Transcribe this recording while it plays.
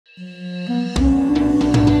Good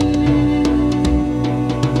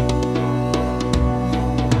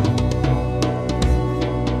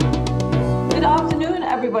afternoon,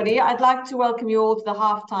 everybody. I'd like to welcome you all to the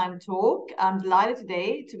halftime talk. I'm delighted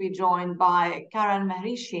today to be joined by Karan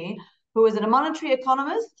Mehrishi, who is a monetary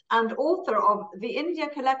economist and author of The India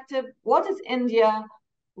Collective: What is India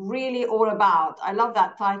Really All About? I love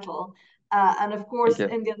that title. And of course, Thank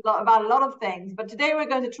you. India is about a lot of things. But today we're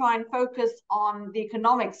going to try and focus on the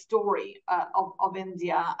economic story of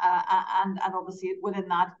India. And obviously within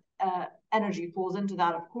that, energy falls into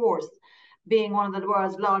that, of course, being one of the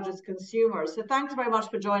world's largest consumers. So thanks very much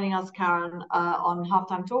for joining us, Karan, on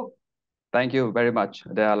Halftime Talk. Thank you very much,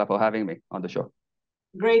 Dayala, for having me on the show.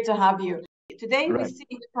 Great to have you. Today, we Right. see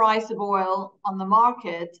the price of oil on the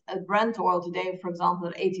market, Brent oil today, for example,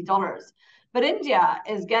 at $80. But India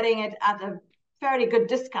is getting it at a fairly good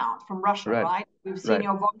discount from Russia, right? We've seen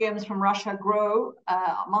your volumes from Russia grow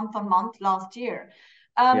month on month last year.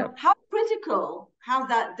 How critical has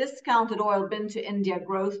that discounted oil been to India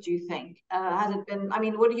growth, do you think? Has it been, I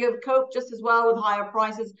mean, would you have coped just as well with higher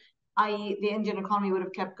prices, i.e. the Indian economy would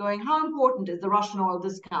have kept going? How important is the Russian oil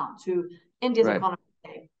discount to India's economy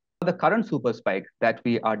today? The current super spike that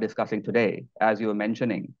we are discussing today, as you were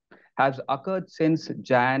mentioning, has occurred since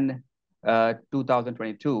Jan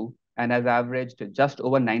 2022 and has averaged just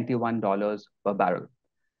over $91 per barrel.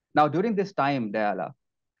 Now, during this time, Dayala,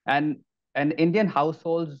 an Indian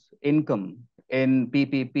household's income in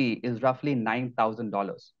PPP is roughly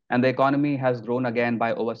 $9,000. And the economy has grown again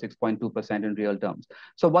by over 6.2% in real terms.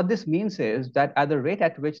 So what this means is that at the rate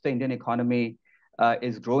at which the Indian economy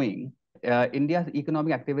is growing, India's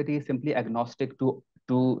economic activity is simply agnostic to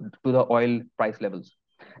the oil price levels.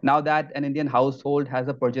 Now that an Indian household has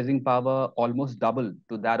a purchasing power almost double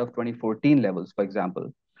to that of 2014 levels, for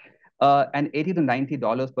example, and $80 to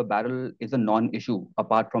 $90 per barrel is a non-issue,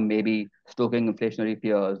 apart from maybe stoking inflationary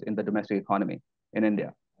fears in the domestic economy in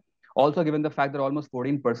India. Also, given the fact that almost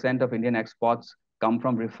 14% of Indian exports come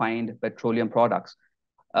from refined petroleum products,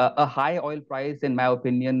 a high oil price, in my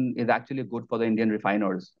opinion, is actually good for the Indian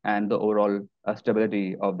refiners and the overall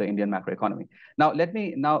stability of the Indian macroeconomy. Now, let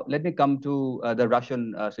me come to the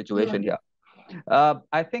Russian situation here.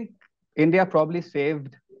 I think India probably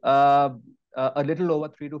saved a little over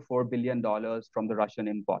 $3 to $4 billion from the Russian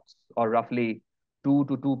imports, or roughly $2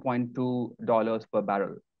 to $2.2 per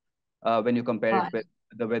barrel, when you compare it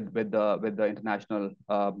with the international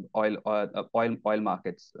oil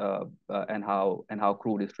markets and how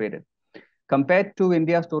crude is traded. Compared to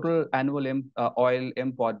India's total annual oil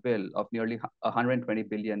import bill of nearly $120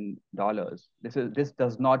 billion, this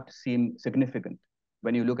does not seem significant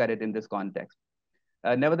when you look at it in this context.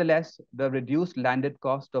 Nevertheless, the reduced landed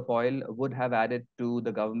cost of oil would have added to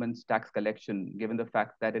the government's tax collection, given the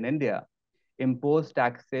fact that in India, imposed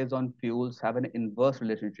taxes on fuels have an inverse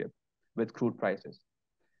relationship with crude prices.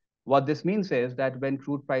 What this means is that when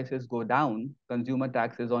crude prices go down, consumer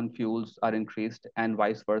taxes on fuels are increased, and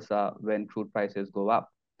vice versa when crude prices go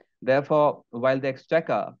up. Therefore, while the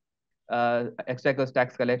exchequer's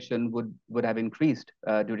tax collection would have increased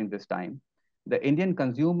during this time, the Indian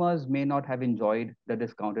consumers may not have enjoyed the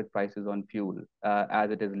discounted prices on fuel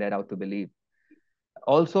as it is led out to believe.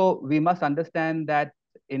 Also, we must understand that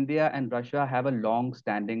India and Russia have a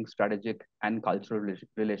long-standing strategic and cultural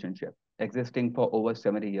relationship existing for over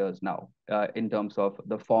 70 years now in terms of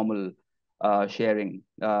the formal sharing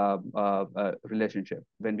relationship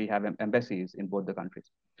when we have embassies in both the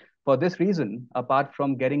countries. For this reason, apart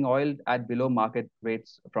from getting oil at below market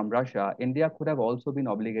rates from Russia, India could have also been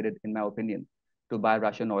obligated, in my opinion, to buy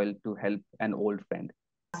Russian oil to help an old friend.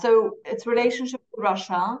 So its relationship with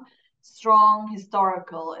Russia, strong,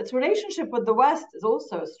 historical. Its relationship with the West is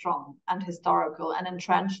also strong and historical and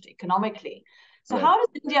entrenched economically. So how does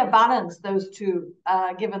India balance those two,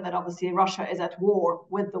 given that obviously Russia is at war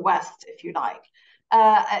with the West, if you like?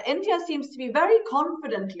 India seems to be very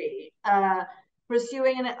confidently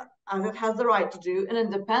pursuing, as it has the right to do, an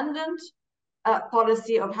independent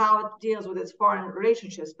policy of how it deals with its foreign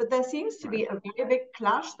relationships. But there seems to be a very big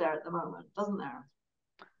clash there at the moment, doesn't there?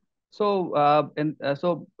 So,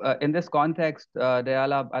 in this context,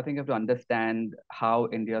 Dayala, I think you have to understand how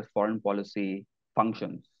India's foreign policy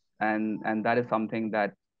functions, and that is something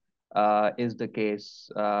that is the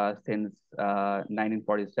case since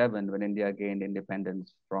 1947, when India gained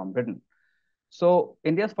independence from Britain. So,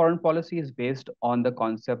 India's foreign policy is based on the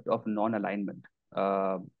concept of non-alignment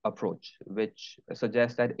approach, which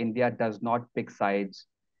suggests that India does not pick sides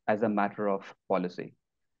as a matter of policy.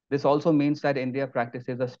 This also means that India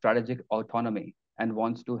practices a strategic autonomy and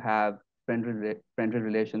wants to have friendly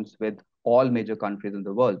relations with all major countries in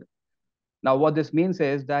the world. Now, what this means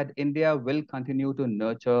is that India will continue to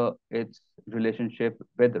nurture its relationship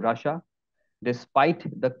with Russia, despite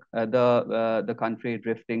the country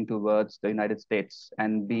drifting towards the United States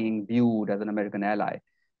and being viewed as an American ally.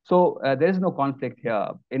 So there is no conflict here.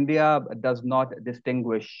 India does not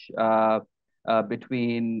distinguish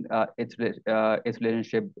between its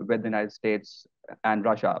relationship with the United States and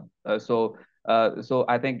Russia. So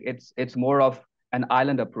I think it's more of an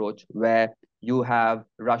island approach where you have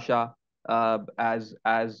Russia as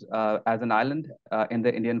an island in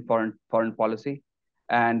the Indian foreign policy,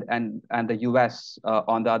 and the US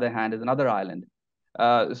on the other hand is another island.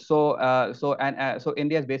 So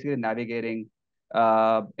India is basically navigating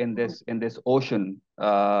in this ocean,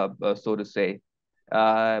 so to say,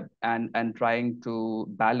 and trying to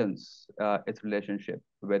balance its relationship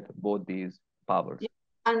with both these powers. Yeah.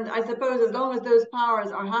 And I suppose as long as those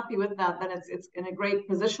powers are happy with that, then it's in a great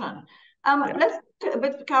position. Yeah. Let's talk a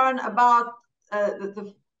bit, Karen, about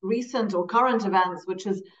the recent or current events, which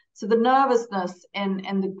is so the nervousness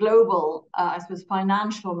in the global, I suppose,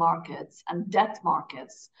 financial markets and debt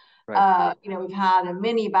markets. Right. We've had a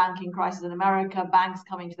mini banking crisis in America, banks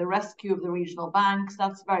coming to the rescue of the regional banks.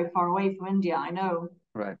 That's very far away from India, I know.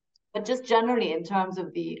 Right. But just generally, in terms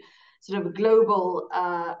of the sort of global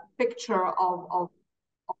picture of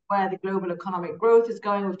where the global economic growth is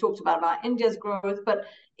going. We've talked about India's growth, but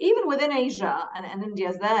even within Asia, and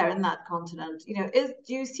India's there in that continent,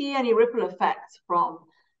 do you see any ripple effects from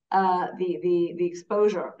the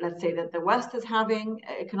exposure, let's say, that the West is having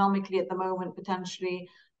economically at the moment, potentially,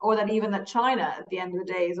 or that even that China, at the end of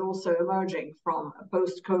the day, is also emerging from a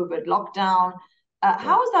post-COVID lockdown?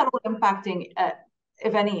 How is that all impacting,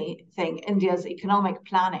 if anything, India's economic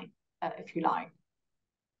planning, if you like?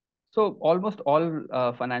 So almost all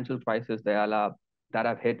financial crises, Dayala, that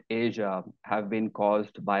have hit Asia have been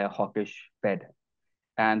caused by a hawkish Fed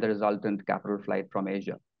and the resultant capital flight from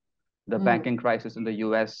Asia. The banking crisis in the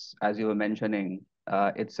US, as you were mentioning,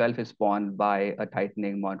 itself is spawned by a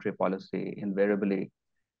tightening monetary policy invariably,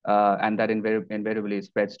 and that invariably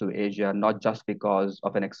spreads to Asia, not just because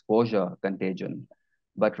of an exposure contagion,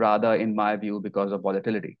 but rather, in my view, because of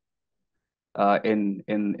volatility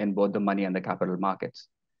in both the money and the capital markets.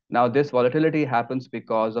 Now, this volatility happens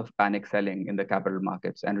because of panic selling in the capital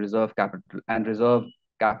markets and reserve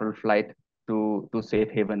capital flight to safe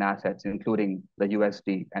haven assets, including the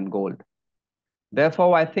USD and gold.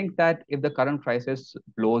 Therefore, I think that if the current crisis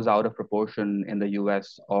blows out of proportion in the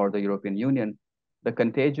US or the European Union, the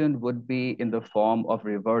contagion would be in the form of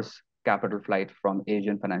reverse capital flight from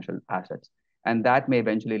Asian financial assets. And that may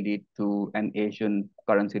eventually lead to an Asian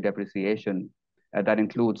currency depreciation that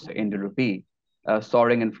includes Indian rupee,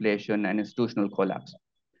 soaring inflation, and institutional collapse.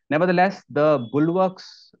 Nevertheless, the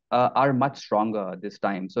bulwarks are much stronger this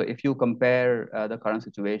time. So if you compare the current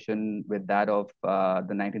situation with that of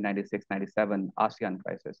the 1996-97 ASEAN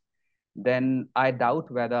crisis, then I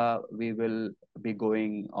doubt whether we will be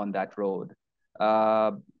going on that road.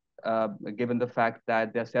 Uh, Given the fact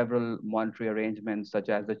that there are several monetary arrangements, such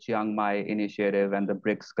as the Chiang Mai Initiative and the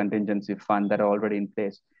BRICS Contingency Fund, that are already in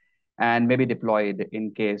place and maybe deployed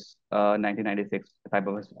in case 1996 type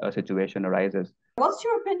of a situation arises. What's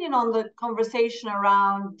your opinion on the conversation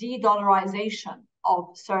around de-dollarization of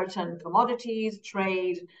certain commodities,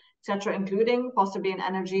 trade, etc., including possibly in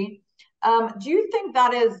energy? Do you think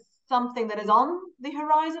that is something that is on the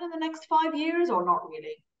horizon in the next 5 years, or not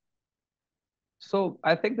really? So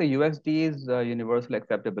I think the USD's universal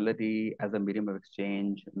acceptability as a medium of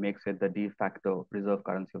exchange makes it the de facto reserve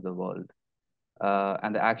currency of the world.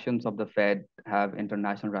 And the actions of the Fed have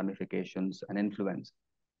international ramifications and influence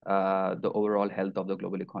the overall health of the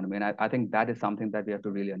global economy. And I think that is something that we have to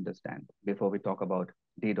really understand before we talk about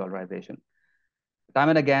de-dollarization. Time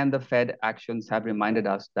and again, the Fed actions have reminded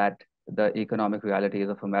us that the economic realities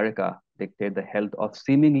of America dictate the health of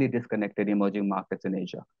seemingly disconnected emerging markets in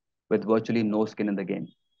Asia, with virtually no skin in the game.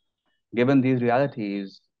 Given these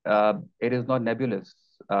realities, it is not nebulous,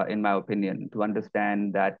 in my opinion, to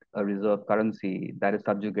understand that a reserve currency that is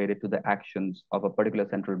subjugated to the actions of a particular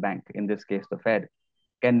central bank, in this case the Fed,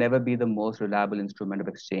 can never be the most reliable instrument of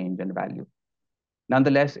exchange and value.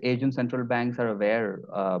 Nonetheless, Asian central banks are aware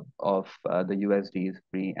of the USD's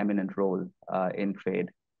preeminent role in trade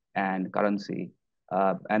and currency,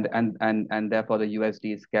 and therefore the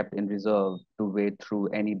USD is kept in reserve to wade through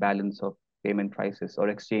any balance of payment crisis or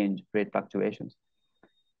exchange rate fluctuations.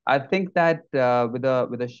 I think that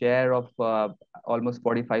with a share of almost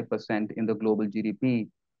 45% in the global GDP,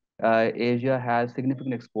 Asia has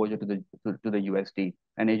significant exposure to the USD,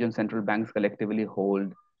 and Asian central banks collectively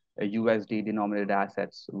hold USD denominated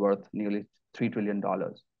assets worth nearly $3 trillion.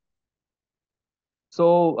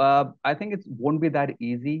 So I think it won't be that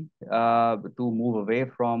easy to move away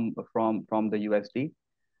from the USD.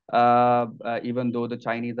 Even though the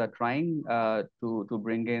Chinese are trying to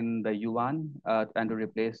bring in the yuan and to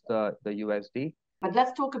replace the USD. But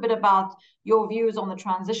let's talk a bit about your views on the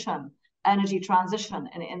transition, energy transition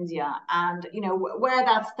in India, and where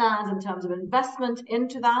that stands in terms of investment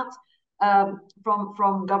into that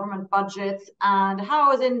from government budgets, and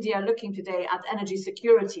how is India looking today at energy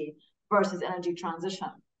security versus energy transition?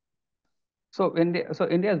 So India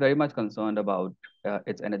is very much concerned about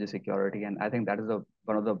its energy security, and I think that is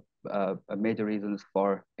one of the major reasons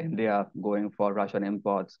for India going for Russian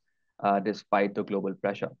imports, despite the global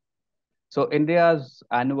pressure. So India's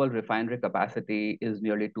annual refinery capacity is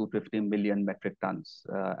nearly 250 million metric tons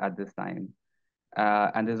at this time,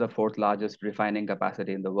 and this is the fourth largest refining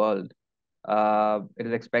capacity in the world. It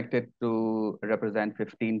is expected to represent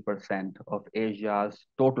 15% of Asia's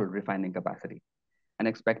total refining capacity, and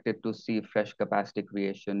expected to see fresh capacity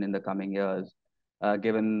creation in the coming years,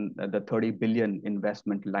 given the 30 billion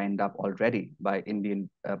investment lined up already by Indian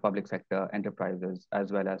public sector enterprises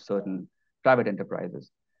as well as certain private enterprises.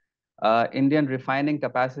 Indian refining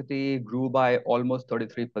capacity grew by almost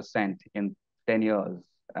 33% in 10 years,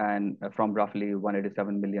 and from roughly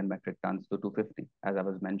 187 million metric tons to 250, as I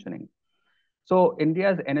was mentioning. So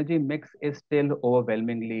India's energy mix is still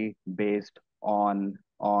overwhelmingly based on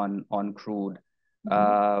crude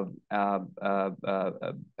as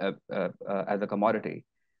a commodity.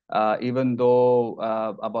 Even though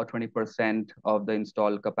about 20% of the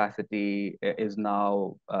installed capacity is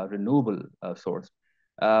now renewable source.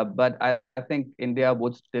 But I think India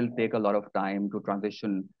would still take a lot of time to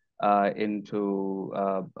transition into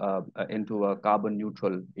a carbon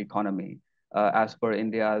neutral economy, as per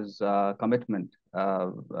India's commitment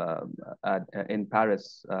in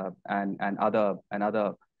Paris and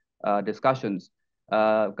other discussions.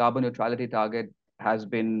 Carbon neutrality target has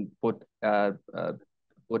been put to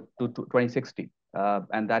 2060,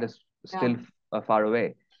 and that is still far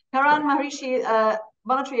away. Karan Mehrishi,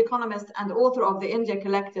 monetary economist and author of the India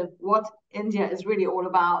Collective, What India is Really All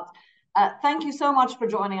About. Thank you so much for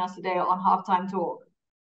joining us today on Halftime Talk.